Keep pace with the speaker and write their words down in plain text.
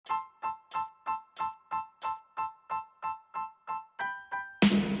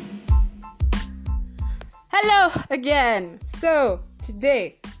Hello again. So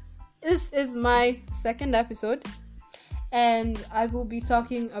today, this is my second episode, and I will be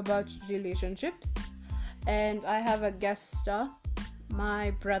talking about relationships. And I have a guest star, my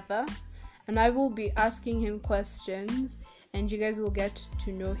brother, and I will be asking him questions, and you guys will get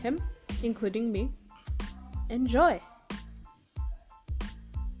to know him, including me. Enjoy.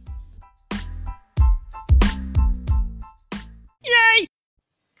 Yay!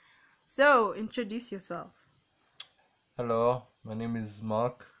 So, introduce yourself. Hello, my name is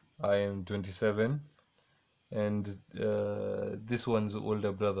Mark. I am 27, and this one's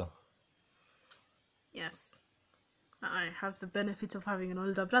older brother. Yes, I have the benefit of having an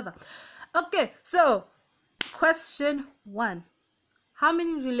older brother. Okay, so question 1. How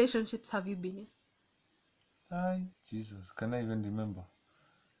many relationships have you been in? Hi, Jesus, can I even remember?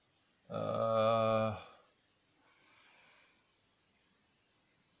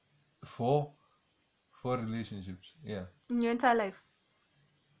 4 relationships. Yeah, In your entire life?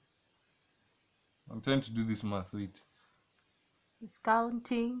 I'm trying to do this math. Wait, He's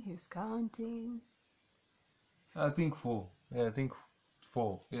counting. I think 4. Yeah, I think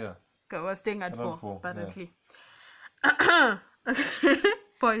 4. Yeah, Okay, we're staying at around 4, 4. Yeah. apparently.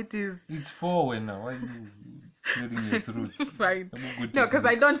 4 it is. It's 4 when now. Why are you clearing your throat? Fine. I'm a good No, because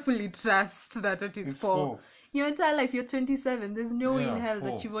I techniques. don't fully trust that it is It's 4. 4. Your entire life, you're 27. There's no way in Yeah, hell 4.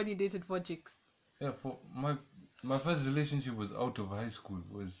 that you've only dated 4 chicks. Yeah, for my first relationship was out of high school.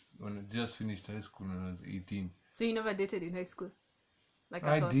 Was when I just finished high school when I was 18. So you never dated in high school? Like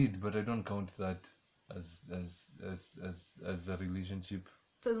I at all? did, but I don't count that as a relationship.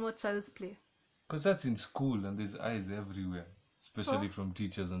 It was more child's play. Because that's in school and there's eyes everywhere, especially Oh. from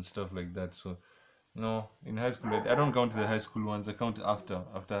teachers and stuff like that. So, no, in high school I don't count the high school ones. I count after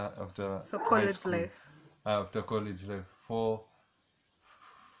So high college school. life. After college life. 4,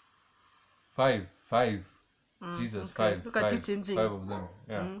 5. Jesus, okay. 5. Look at you changing. 5 of them.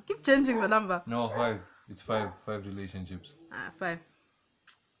 Yeah. Keep changing the number. No, 5. It's 5 relationships. 5.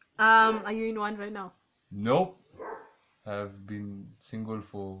 Are you in one right now? Nope. I've been single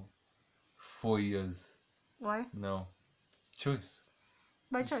for 4 years Why? now. Choice.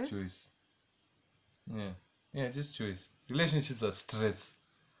 By Just choice? Yeah, just choice. Relationships are stress.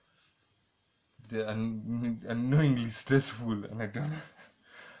 They're unknowingly stressful, and I don't.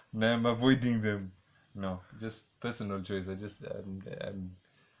 And I'm avoiding them. No, just personal choice.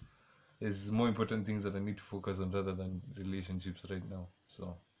 There's more important things that I need to focus on rather than relationships right now.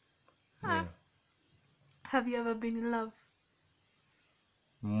 So, yeah, Have you ever been in love?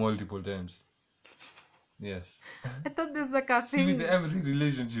 multiple times. Yes. I thought there's like a See, thing. with every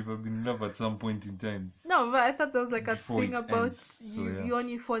relationship, I've been in love at some point in time. No, but I thought there was like a Before thing it about ends, so yeah. you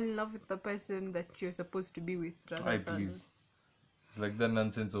only fall in love with the person that you're supposed to be with. Aye, please. It's like that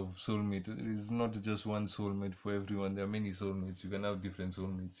nonsense of soulmate. It's not just one soulmate for everyone. There are many soulmates. You can have different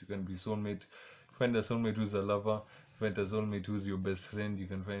soulmates. You can be soulmate. Find a soulmate who's a lover. Find a soulmate who's your best friend. You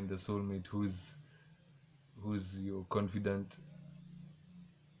can find a soulmate who's your confidant.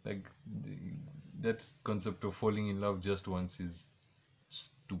 Like that concept of falling in love just once is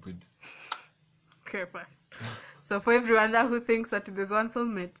stupid. Okay, fine. So for everyone there who thinks that there's one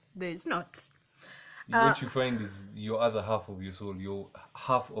soulmate, there is not. What you find is your other half of your soul, your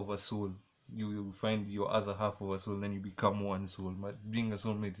half of a soul. You find your other half of a soul, then you become one soul. But being a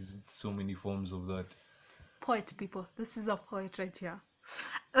soulmate is so many forms of that. Poet, people. This is a poet right here.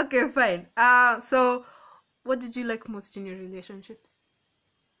 Okay, fine. So what did you like most in your relationships?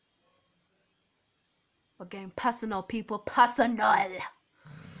 Again, personal, people, personal.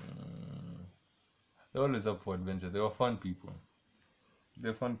 They're always up for adventure. They were fun people.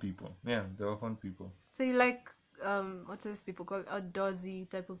 They're fun people. Yeah, they were fun people. So you like what is people called outdoorsy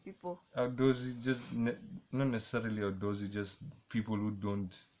type of people? Outdoorsy, not necessarily outdoorsy, just people who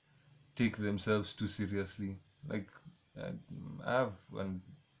don't take themselves too seriously. Like, I have a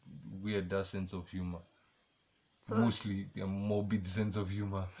weird sense of humor. So, Mostly a morbid sense of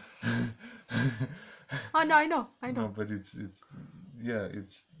humor. oh no, I know. No, but it's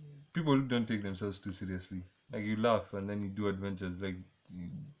people who don't take themselves too seriously. Like, you laugh and then you do adventures. Like, you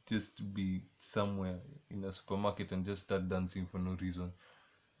just be somewhere in a supermarket and just start dancing for no reason.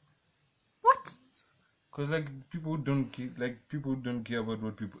 What? Because like people who don't care about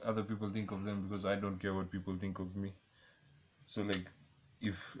what other people think of them, because I don't care what people think of me. So like,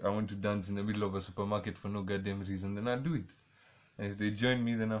 if I want to dance in the middle of a supermarket for no goddamn reason, then I'll do it. And if they join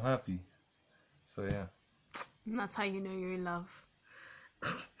me, then I'm happy. So yeah. And that's how you know you're in love.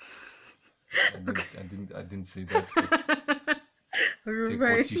 I didn't say that. Take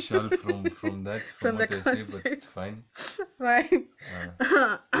Right. what you shall from that, From what the I say, but context. it's fine. Right.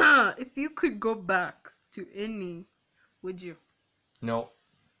 If you could go back to any, would you? No,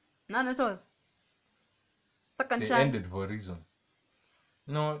 None at all. Second they chance. ended for a reason.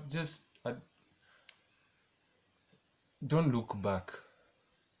 No, just don't look back.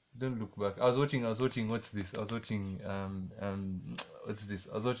 Don't look back. I was watching. What's this? I was watching. What's this?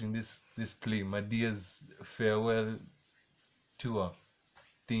 I was watching this play, Medea's farewell tour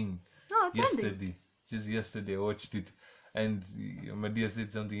thing. No, it's ending. Yesterday, just yesterday, I watched it, and Medea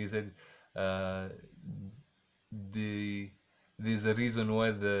said something. He said, "There's a reason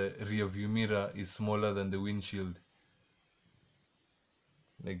why the rear view mirror is smaller than the windshield.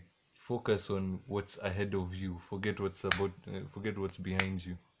 Like, focus on what's ahead of you. Forget what's behind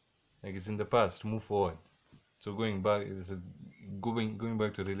you. Like, it's in the past. Move forward. So going back, going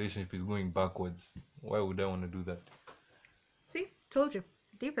back to a relationship is going backwards. Why would I want to do that? See, told you,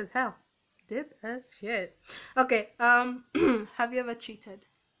 deep as hell, deep as shit. Okay. Have you ever cheated?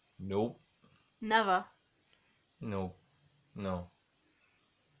 Nope. Never. No.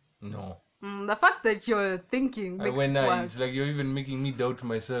 The fact that you're thinking makes it's like you're even making me doubt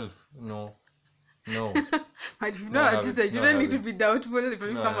myself. No. But you No, know, I I haven't. cheated. You No, I don't need to haven't. be doubtful if No,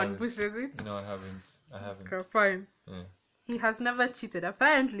 I someone haven't. pushes it. No, I haven't. Okay, fine. Yeah. He has never cheated.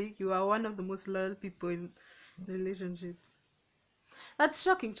 Apparently, you are one of the most loyal people in relationships. That's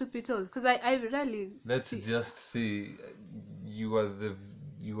shocking, truth be told, because I rarely Let's see. just say you are the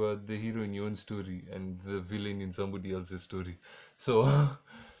hero in your own story and the villain in somebody else's story. So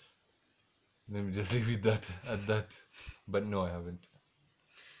let me just leave it at that. But no, I haven't.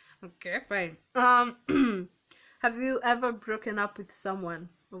 Okay, fine. Have you ever broken up with someone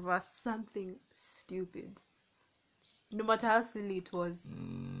over something stupid? No matter how silly it was.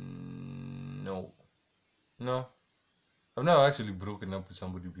 No. I've never actually broken up with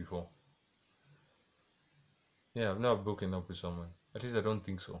somebody before. Yeah, I've never broken up with someone. At least I don't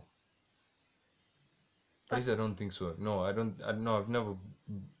think so. No, I don't. I've never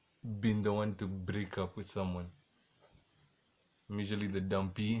been the one to break up with someone. I'm usually the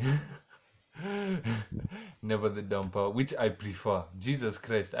dumpy. Never the dumper, which I prefer. Jesus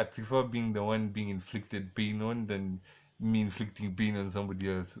Christ, I prefer being the one being inflicted pain on than me inflicting pain on somebody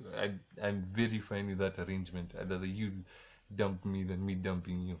else. I'm very fine with that arrangement. I'd rather you dump me than me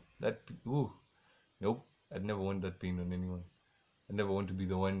dumping you. Nope. I'd never want that pain on anyone. I never want to be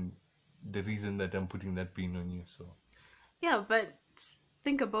the reason that I'm putting that pain on you. So Yeah, but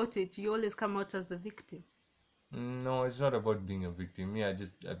think about it. You always come out as the victim. no, it's not about being a victim. I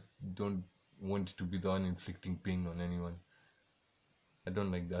don't want to be the one inflicting pain on anyone. I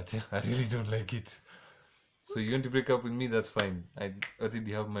don't like that. I really don't like it. So you want to break up with me? That's fine. I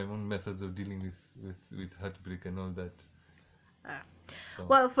already have my own methods of dealing with heartbreak and all that. So.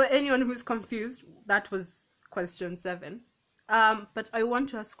 Well, for anyone who's confused, that was question 7. But I want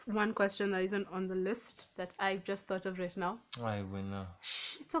to ask one question that isn't on the list that I just thought of right now. I will.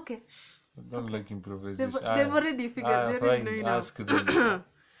 Shh, it's okay. I don't like improvisation. They've already figured. They already know you now. Ask them.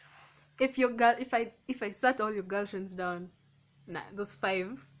 If I sat all your girlfriends down, those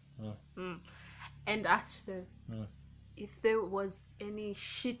 5, and asked them if there was any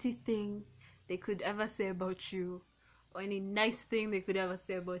shitty thing they could ever say about you, or any nice thing they could ever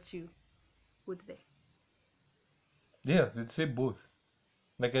say about you, would they? Yeah, they'd say both.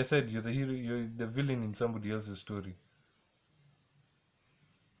 Like I said, you're the hero, you're the villain in somebody else's story.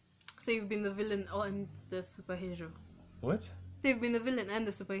 So you've been the villain and the superhero. What? So you've been the villain and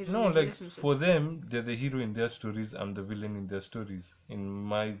the superhero. No, like for them, they're the hero in their stories. I'm the villain in their stories. In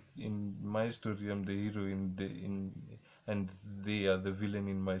my story, I'm the hero and they are the villain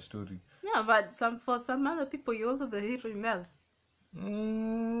in my story. Yeah, but for some other people, you're also the hero in theirs.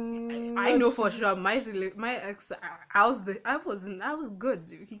 I know for sure. My ex, I was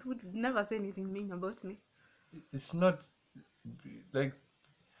good. He would never say anything mean about me. It's not like,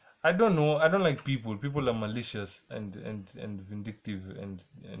 I don't know. I don't like people. People are malicious and vindictive and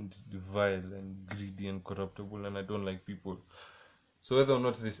vile and greedy and corruptible, and I don't like people. So whether or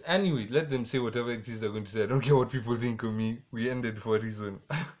not this, anyway, let them say whatever it is they're going to say. I don't care what people think of me. We ended for a reason.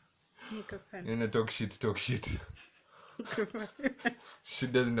 You wanna talk shit, talk shit.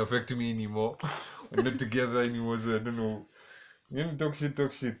 Shit doesn't affect me anymore. We're not together anymore, so I don't know. You wanna talk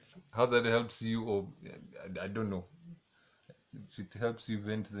shit. How that helps you, or I don't know. If it helps you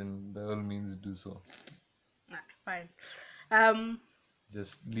vent, then by all means do so. Fine.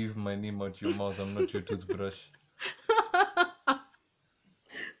 Just leave my name out your mouth. I'm not your toothbrush.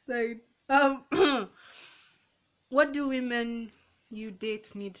 Like, what do women you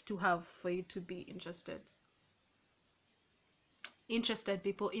date need to have for you to be interested? Interested,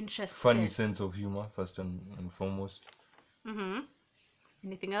 people, interested. Funny sense of humor, first and foremost.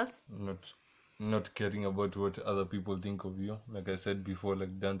 Anything else? not caring about what other people think of you. Like I said before,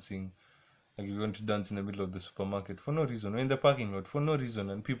 like dancing, like you want to dance in the middle of the supermarket for no reason, or in the parking lot for no reason,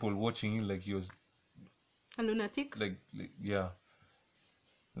 and people watching you like you're A lunatic. like yeah,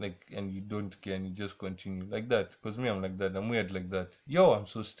 like, and you don't care and you just continue like that. Because me, I'm like that. I'm weird like that. Yo, I'm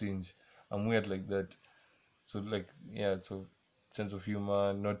so strange. I'm weird like that. So like yeah, so sense of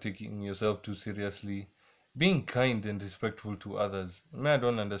humor, not taking yourself too seriously, being kind and respectful to others. I mean, I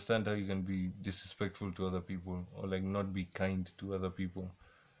don't understand how you can be disrespectful to other people or like not be kind to other people.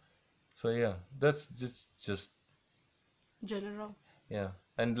 So yeah, that's just General. yeah,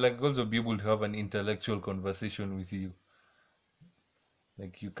 and like also be able to have an intellectual conversation with you.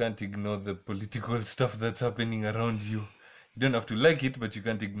 Like you can't ignore the political stuff that's happening around you. You don't have to like it, but you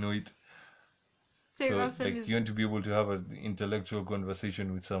can't ignore it. So your So girlfriend like is you want to be able to have an intellectual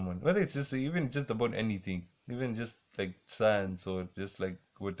conversation with someone, whether it's just even just about anything, even just like science or just like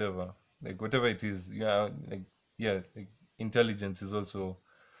whatever it is. Yeah, like intelligence is also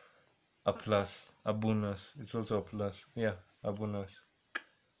a plus, a bonus. It's also a plus. Yeah, a bonus.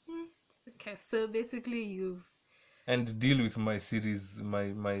 okay. So basically, you've And deal with my series, my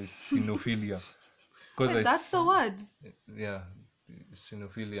cinephilia, because wait, that's the word. yeah,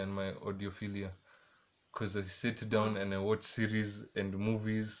 cinephilia and my audiophilia. Because I sit down and I watch series and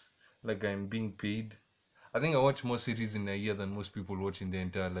movies like I'm being paid. I think I watch more series in a year than most people watch in their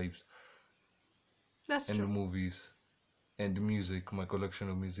entire lives. That's And true. movies and music. My collection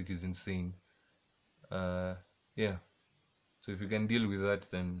of music is insane. Yeah. So if you can deal with that,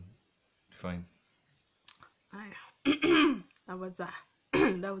 then fine. That was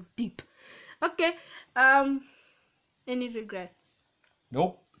that was deep. Okay. Any regrets?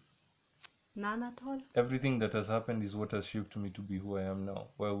 Nope. None at all. Everything that has happened is what has shaped me to be who I am now.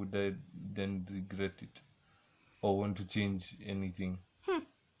 Why would I then regret it or want to change anything?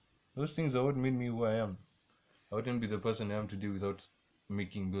 Those things are what made me who I am. I wouldn't be the person I am today without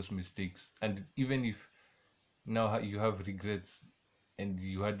making those mistakes. And even if now you have regrets and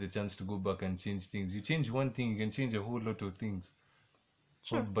you had the chance to go back and change things, you change one thing, you can change a whole lot of things.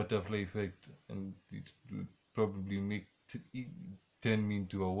 Sure. Whole butterfly effect, and it would probably turn me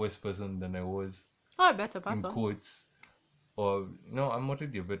into a worse person than I was, Or a better in person. quotes. Or no, I'm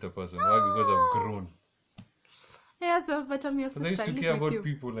already a better person. Why? Because I've grown. Yeah, so but I'm your Because I used sister. to I care live with about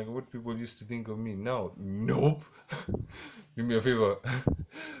you. people, like what people used to think of me. Now, nope. Do me a favor.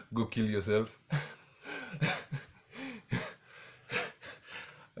 Go kill yourself.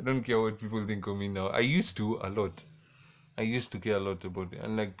 I don't care what people think of me now. I used to a lot. I used to care a lot about it.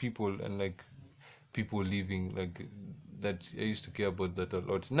 And like people leaving, like that. I used to care about that a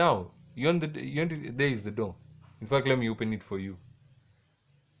lot. Now, there is the door. In fact, let me open it for you.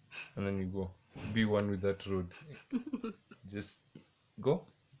 And then you go. Be one with that road. Just go.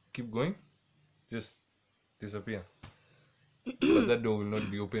 Keep going. Just disappear. But that door will not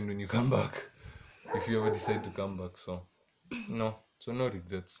be open when you come back. If you ever decide to come back. So no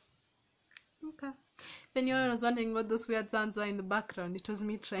regrets. Okay. If anyone was wondering what those weird sounds were in the background, it was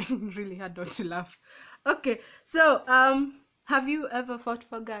me trying really hard not to laugh. Okay, so have you ever fought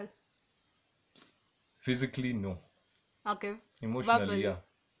for a girl? Physically, no. Okay. Emotionally, Verbally. yeah.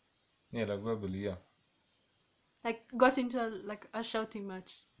 Yeah, like verbally, yeah. Like got into a shouting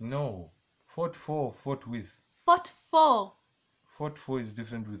match. No. Fought for, fought with. Fought for. Fought for is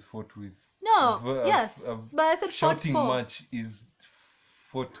different with fought with. No. Yes. But I said fought shouting for. match is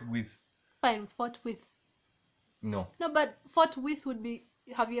fought with. Fine, fought with. No. No, but fought with would be.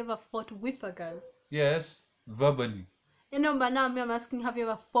 Have you ever fought with a girl? Yes, verbally. You know, but now I'm asking, have you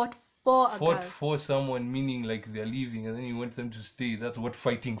ever fought for a girl? Fought for someone, meaning like they're leaving and then you want them to stay. That's what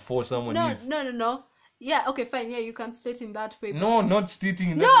fighting for someone is. No. Yeah, okay, fine. Yeah, you can state in that way. No, not stating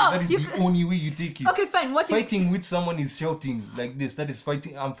that. No, that is the only way you take it. Okay, fine. What fighting with someone is shouting like this. That is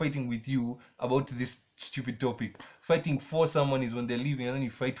fighting. I'm fighting with you about this stupid topic. Fighting for someone is when they're leaving and then you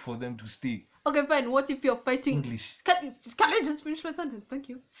fight for them to stay. Okay, fine. What if you're fighting English? Can I just finish my sentence? Thank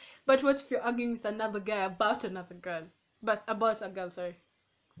you. But what if you're arguing with another guy about another girl? But about a girl, sorry.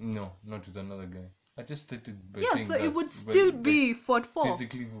 No, not with another guy. I just stated by Yeah, saying so that, it would still be fought for.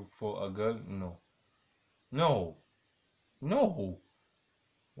 Physically for a girl, no. No.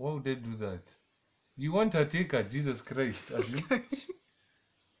 Why would they do that? You want to take her, Jesus Christ, as you?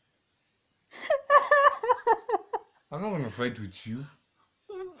 I'm not going to fight with you.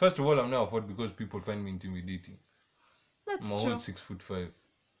 First of all, I'm not afford because people find me intimidating. That's I'm a true. whole 6'5".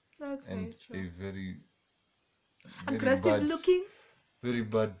 That's And very true. a very Aggressive bad, looking. very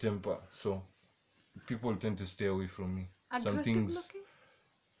bad temper. So people tend to stay away from me. Aggressive looking.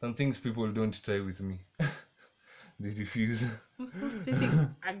 Some things people don't try with me. They refuse. I'm still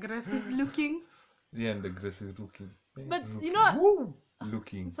stating aggressive looking. Yeah, and aggressive looking. But Looking. you know what? Woo!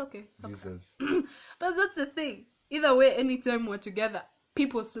 Looking. It's okay. It's okay. Jesus. But that's the thing. Either way, anytime we're together,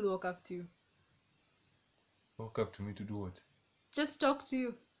 people still walk up to you. Walk up to me to do what? Just talk to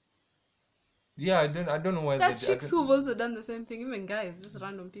you. Yeah, I don't know why. There are chicks who've also done the same thing. Even guys, just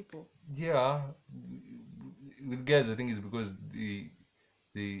random people. Yeah, with guys, I think it's because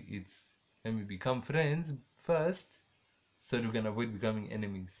it's let me become friends first, so we can avoid becoming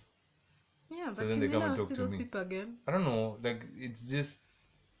enemies. Yeah, So but then you they may come and never talk see to those me. people again. I don't know, like it's just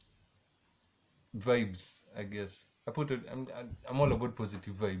vibes, I guess. I'm all about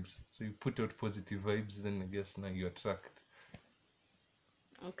positive vibes. So you put out positive vibes, then I guess now you attract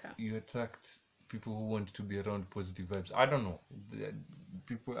people who want to be around positive vibes. I don't know.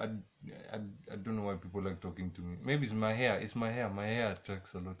 People, I don't know why people like talking to me. Maybe it's my hair. It's my hair. My hair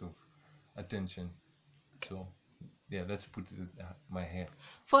attracts a lot of attention. So, yeah, let's put it my hair.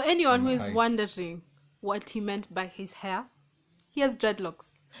 For anyone who My is height. wondering what he meant by his hair, he has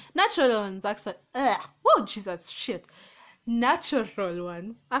dreadlocks. Natural ones, actually. Oh, Jesus, shit. Natural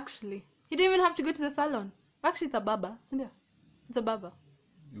ones, actually. He didn't even have to go to the salon. Actually, it's a barber, isn't it? It's a barber.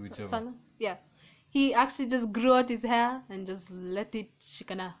 Whichever. Salon? Yeah. He actually just grew out his hair and just let it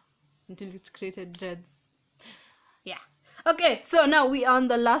shikana until it created dreads. Yeah. Okay, so now we are on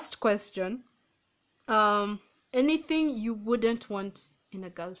the last question. Anything you wouldn't want in a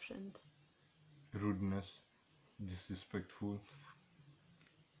girlfriend? Rudeness, disrespectful,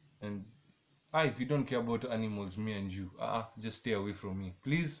 and if you don't care about animals, me and you, just stay away from me,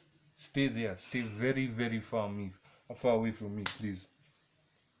 please. Stay there. Stay very, very far away from me, please.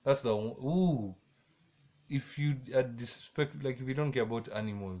 That's the one. Ooh, if you disrespect, like if you don't care about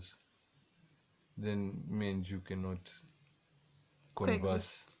animals, then me and you cannot converse.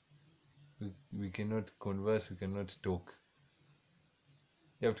 Coexist. We cannot converse. We cannot talk.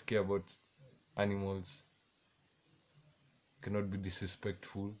 You have to care about animals. Cannot be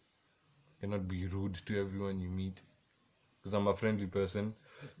disrespectful. Cannot be rude to everyone you meet. Because I'm a friendly person.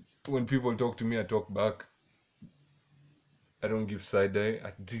 When people talk to me, I talk back. I don't give side eye.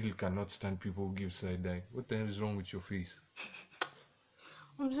 I still cannot stand people who give side eye. What the hell is wrong with your face?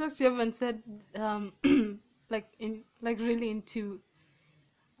 I'm shocked you haven't said really into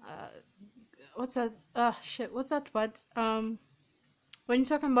what's that what's that word? When you're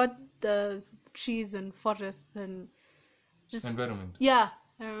talking about the trees and forests and just Environment. yeah,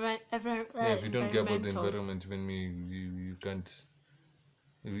 If you don't care about the environment, when you can't.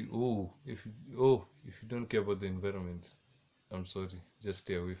 If you don't care about the environment, I'm sorry. Just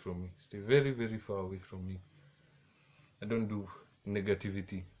stay away from me. Stay very, very far away from me. I don't do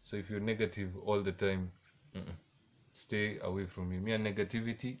negativity. So if you're negative all the time, stay away from me. Me and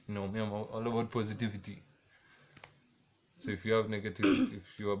negativity, no. Me, I'm all about positivity. So if you have if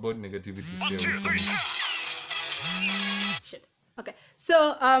you're about negativity, stay away from me. Shit. Okay.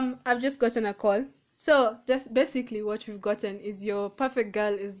 So I've just gotten a call. So just basically what we've gotten is your perfect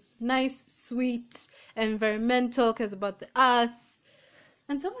girl is nice, sweet, environmental, cares about the earth,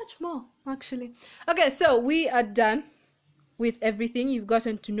 and so much more, actually. Okay, so we are done with everything. You've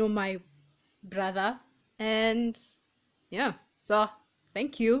gotten to know my brother, and yeah, so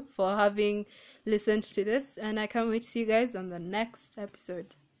thank you for having listened to this, and I can't wait to see you guys on the next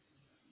episode.